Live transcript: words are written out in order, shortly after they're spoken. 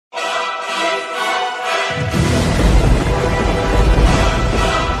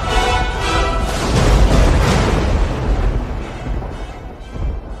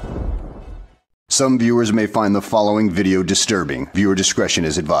Some viewers may find the following video disturbing. Viewer discretion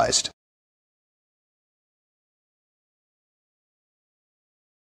is advised.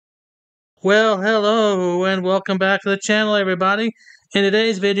 Well, hello and welcome back to the channel, everybody. In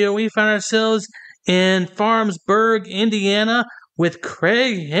today's video, we find ourselves in Farmsburg, Indiana with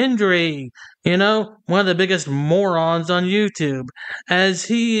Craig Hendry. You know, one of the biggest morons on YouTube, as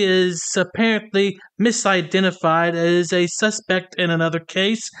he is apparently misidentified as a suspect in another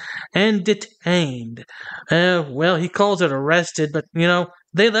case and detained. Well, he calls it arrested, but, you know,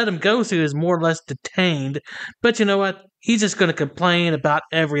 they let him go, so he was more or less detained. But you know what? He's just going to complain about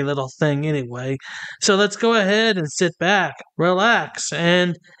every little thing anyway. So let's go ahead and sit back, relax,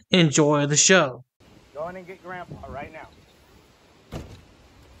 and enjoy the show. Go in and get Grandpa right now.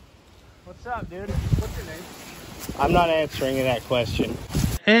 What's up, dude? What's your name? I'm not answering that question.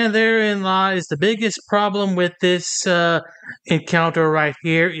 And therein lies the biggest problem with this encounter right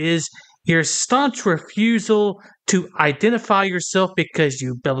here is your staunch refusal to identify yourself because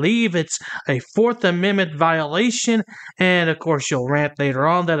you believe it's a Fourth Amendment violation, and of course you'll rant later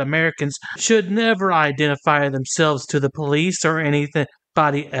on that Americans should never identify themselves to the police or anybody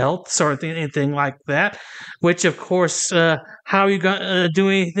else or anything like that, which of course, how are you going to do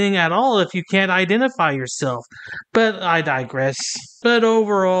anything at all if you can't identify yourself? But I digress. But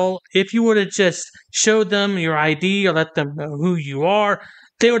overall, if you would have just showed them your ID or let them know who you are,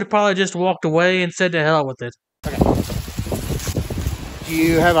 they would have probably just walked away and said to hell with it. Okay. Do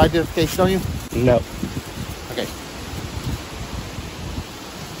you have identification on you? No. Okay.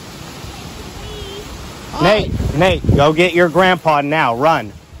 Nate, go get your Grandpa now.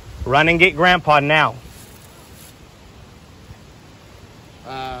 Run and get Grandpa now.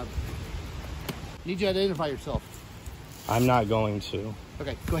 Need you to identify yourself. I'm not going to.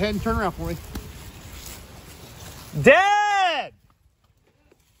 Okay, go ahead and turn around for me. Dad!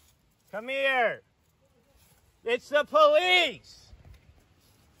 Come here. It's the police.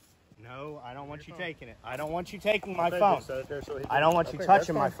 No, I don't want you taking it. I don't want you taking my phone. I don't want you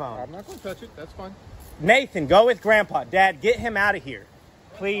touching my phone. I'm not going to touch it. That's fine. Nathan, go with Grandpa. Dad, get him out of here.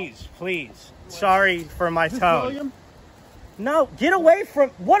 Please, please. Sorry for my tone. William? No, get away from...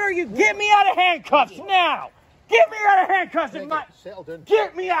 What are you... Get me out of handcuffs now. Get me out of handcuffs.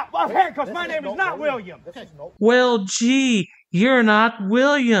 Get me out of handcuffs. My name is not William. Well, gee, you're not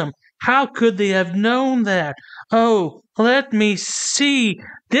William. How could they have known that? Oh, let me see.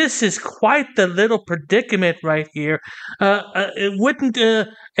 This is quite the little predicament right here. Wouldn't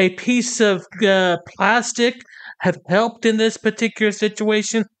a piece of plastic have helped in this particular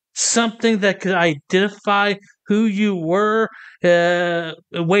situation? Something that could identify who you were? Wait a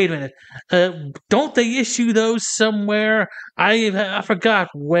minute. Don't they issue those somewhere? I forgot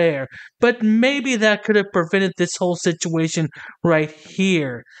where. But maybe that could have prevented this whole situation right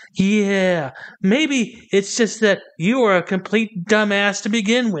here. Yeah. Maybe it's just that you are a complete dumbass to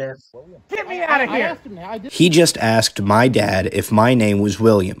begin with. Get me out of here. He just asked my dad if my name was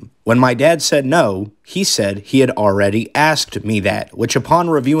William. When my dad said no, he said he had already asked me that, which upon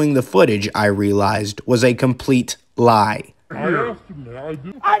reviewing the footage I realized was a complete lie. I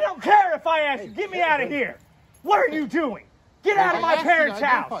don't care if I ask you. Get me out of here. What are you doing? Get out of my parents'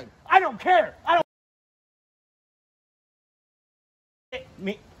 house. I don't care.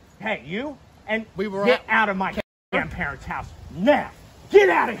 Hey, you, and get out of my damn parents' house now. Get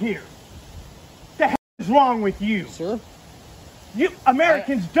out of here. The hell is wrong with you? Sir? You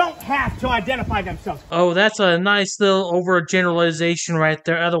Americans don't have to identify themselves. Oh, that's a nice little overgeneralization right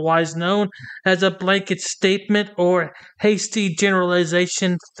there, otherwise known as a blanket statement or hasty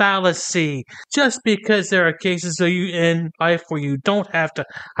generalization fallacy. Just because there are cases in life where you don't have to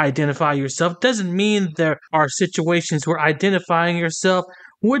identify yourself doesn't mean there are situations where identifying yourself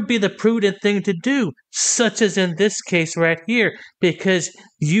would be the prudent thing to do, such as in this case right here, because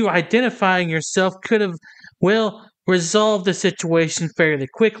you identifying yourself could have, well, resolve the situation fairly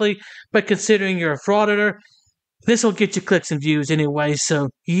quickly, but considering you're a frauditor, this will get you clicks and views anyway, so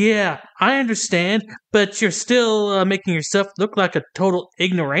yeah, I understand, but you're still making yourself look like a total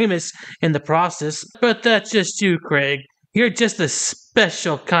ignoramus in the process. But that's just you, Craig. You're just a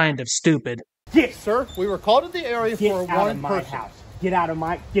special kind of stupid. Yes, sir. We were called to the area for one person. House. Get out of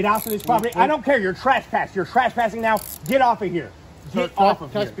this property. I don't care. You're trespassing. You're trespassing now. Get off of here. Get off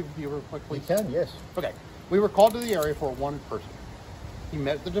of here. Can I speak with you real quick, please? You can, yes. Okay. We were called to the area for one person. He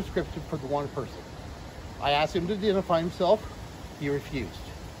met the description for the one person. I asked him to identify himself. He refused.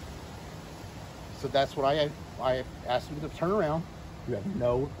 So that's what I asked him to turn around. You have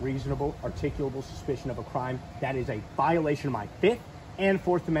no reasonable, articulable suspicion of a crime. That is a violation of my Fifth and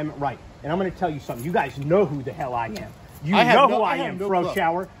Fourth Amendment right. And I'm going to tell you something. You guys know who the hell I am. You know who I am, Fro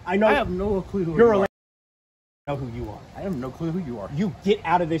Shower. I know. I have no clue who you're you are. I know who you are. I have no clue who you are. You get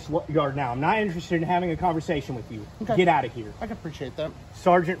out of this yard now. I'm not interested in having a conversation with you. Okay. Get out of here. I can appreciate that.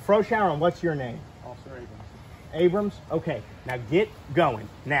 Sergeant Fro Shower, and what's your name? Officer Abrams. Abrams? Okay. Now get going.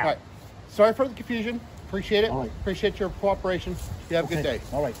 Now. All right. Sorry for the confusion. Appreciate it. All right. Appreciate your cooperation. You have a good day.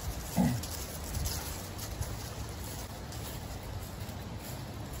 All right.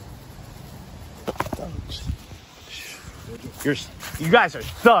 You guys are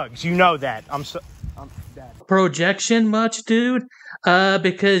thugs. You know that. I'm bad. Projection much, dude?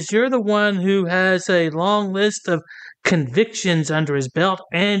 Because you're the one who has a long list of convictions under his belt,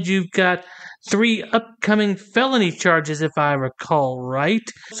 and you've got 3 upcoming felony charges, if I recall right.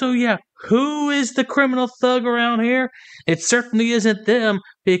 So yeah, who is the criminal thug around here? It certainly isn't them,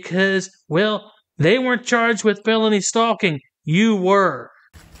 because, well, they weren't charged with felony stalking. You were.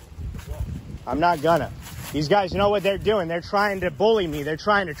 I'm not gonna. These guys know what they're doing. They're trying to bully me. They're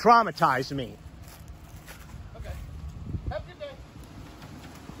trying to traumatize me. Okay. Have a good day.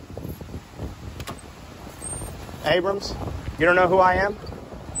 Abrams, you don't know who I am?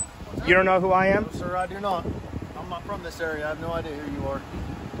 You don't know who I am? No, sir, I do not. I'm not from this area. I have no idea who you are.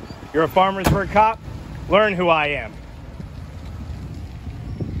 You're a Farmersburg cop? Learn who I am.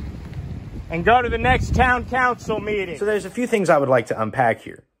 And go to the next town council meeting. So there's a few things I would like to unpack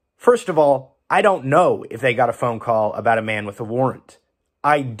here. First of all, I don't know if they got a phone call about a man with a warrant.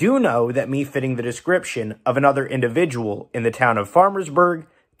 I do know that me fitting the description of another individual in the town of Farmersburg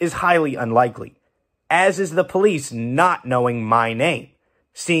is highly unlikely, as is the police not knowing my name,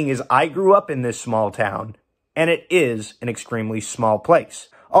 seeing as I grew up in this small town, and it is an extremely small place.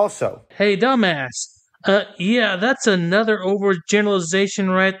 Also, Hey, dumbass. Yeah, that's another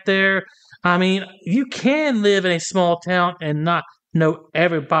overgeneralization right there. I mean, you can live in a small town and not know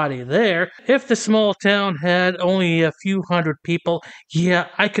everybody there. If the small town had only a few hundred people, yeah,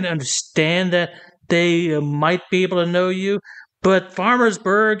 I can understand that they might be able to know you. But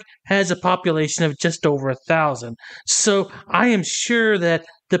Farmersburg has a population of just over 1,000. So I am sure that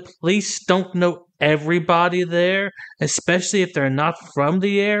the police don't know everybody there, especially if they're not from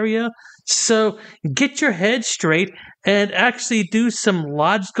the area. So get your head straight and actually do some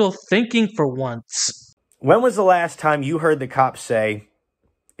logical thinking for once. when was the last time you heard the cops say,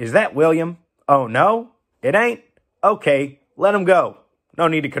 "Is that William? Oh, no? It ain't? Okay, let him go. No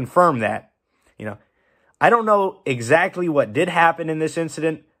need to confirm that." You know, I don't know exactly what did happen in this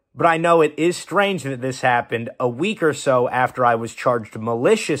incident, but I know it is strange that this happened a week or so after I was charged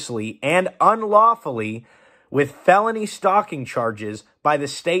maliciously and unlawfully with felony stalking charges by the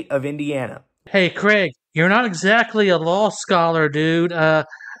state of Indiana. Hey, Craig, you're not exactly a law scholar, dude.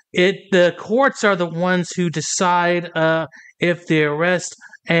 The courts are the ones who decide if the arrest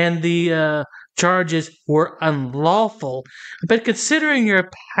and the charges were unlawful. But considering your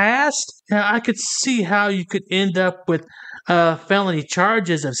past, I could see how you could end up with felony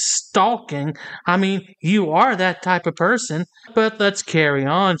charges of stalking. I mean, you are that type of person. But let's carry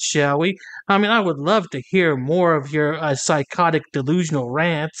on, shall we? I mean, I would love to hear more of your psychotic, delusional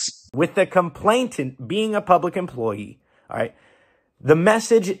rants. With the complainant being a public employee, all right, the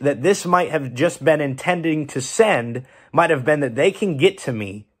message that this might have just been intending to send might have been that they can get to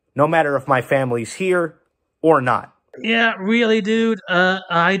me no matter if my family's here or not. Yeah, really, dude.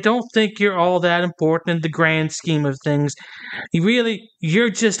 I don't think you're all that important in the grand scheme of things. You're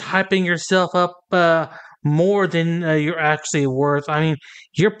just hyping yourself up more than you're actually worth. I mean,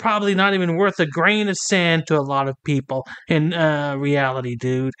 you're probably not even worth a grain of sand to a lot of people in reality,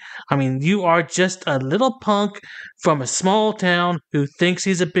 dude. I mean, you are just a little punk from a small town who thinks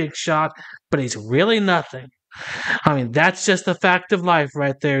he's a big shot, but he's really nothing. I mean, that's just a fact of life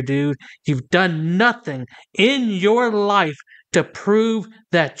right there, dude. You've done nothing in your life to prove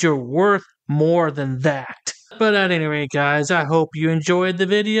that you're worth more than that. But at any rate, guys, I hope you enjoyed the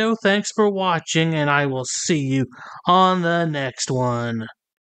video. Thanks for watching, and I will see you on the next one.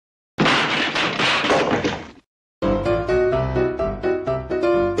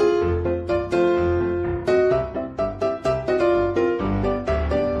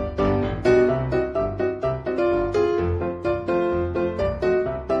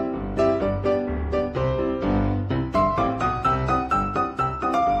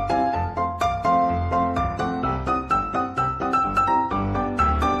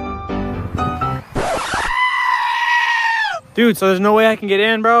 Dude, so there's no way I can get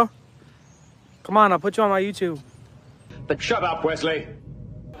in, bro? Come on, I'll put you on my YouTube. But shut up, Wesley.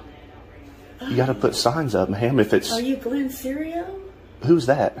 You gotta put signs up, ma'am, if it's... Are you Glenn Serio? Who's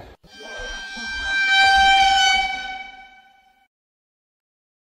that?